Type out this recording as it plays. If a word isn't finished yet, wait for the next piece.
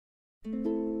Once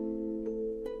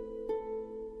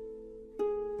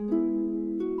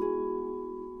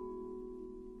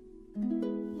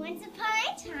upon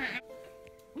a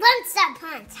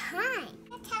time,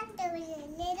 there was a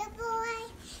little boy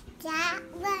that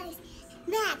was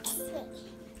Maxie.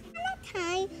 At a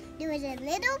time, there was a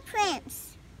little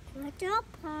prince. Once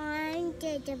upon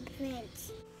did the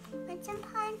prince. Once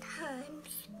upon a time,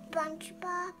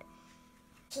 SpongeBob,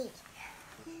 he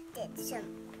did some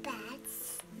bad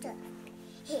stuff.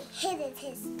 He hit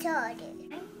his daughter.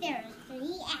 There were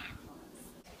 3 apples.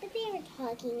 But they were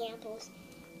talking apples.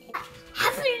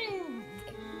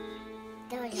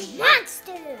 There was a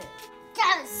monster!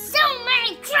 There was so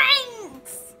many trains!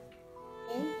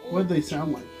 What did they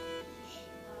sound like?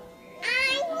 I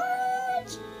like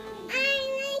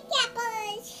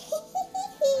apples!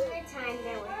 At a time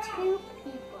there were 2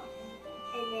 people.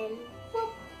 And then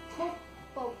boop, boop,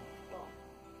 boop, boop.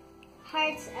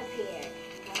 Hearts appeared.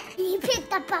 He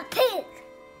picked up a pig.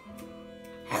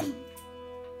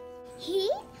 He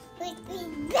would be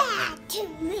bad to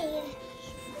me.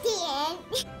 Then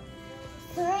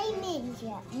 3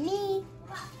 ninja, me,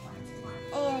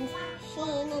 and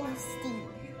Shane and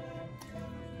Steve,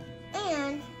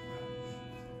 and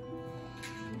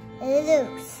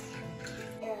Luce.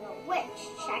 The witch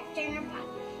checked in her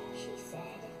pocket. She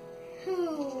said, "Who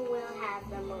will have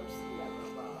the most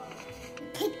lovable?"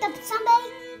 Picked up somebody.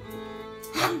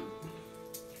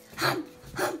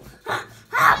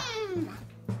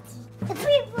 The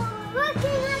people were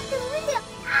looking at the window.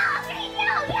 Oh,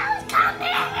 the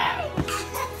coming!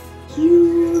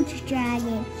 Huge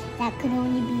dragon that could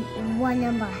only be one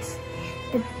of us,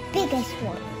 the biggest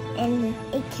one, and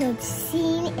it killed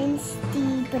Shane and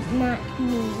Steve, but not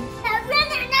me. I ran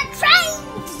in the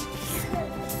trains!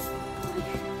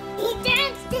 He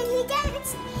danced and he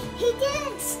danced, he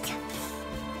danced,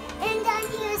 and then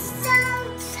he was so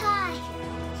tired.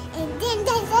 And then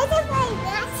the little boy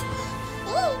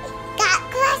got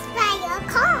crushed by a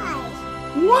car.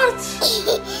 What?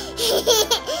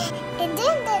 And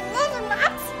then the little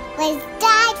mouse was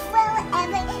died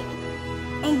forever.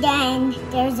 And then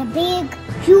there's a big,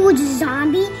 huge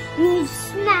zombie, and he's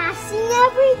smashing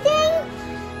everything.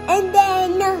 And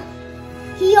then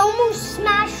he almost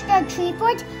smashed our tree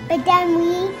fort, but then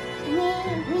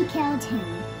we killed him.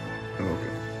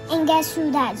 Okay. And guess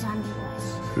who that zombie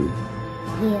was? Who?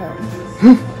 You.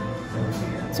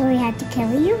 So we had to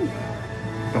kill you.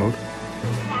 Oh.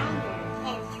 Found her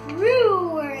and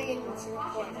threw her into the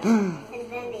forest. And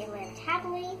then they lived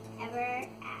happily ever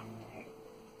after.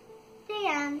 The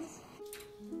end.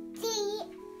 The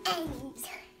end.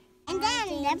 And then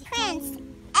the prince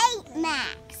ate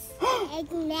Max.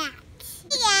 Ate Max.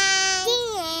 The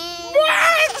end.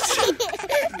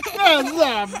 That's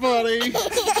not funny.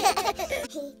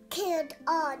 He killed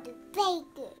all the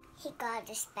bacon. He got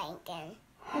a spanking.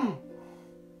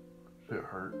 It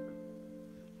hurt.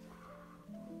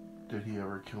 Did he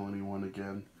ever kill anyone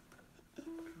again?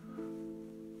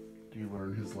 Do you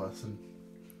learn his lesson?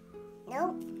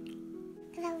 Nope.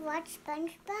 Can I watch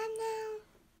SpongeBob now?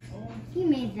 You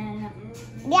made that up.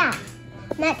 Yeah.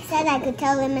 Max said I could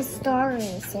tell him a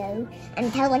story, so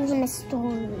I'm telling him a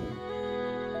story.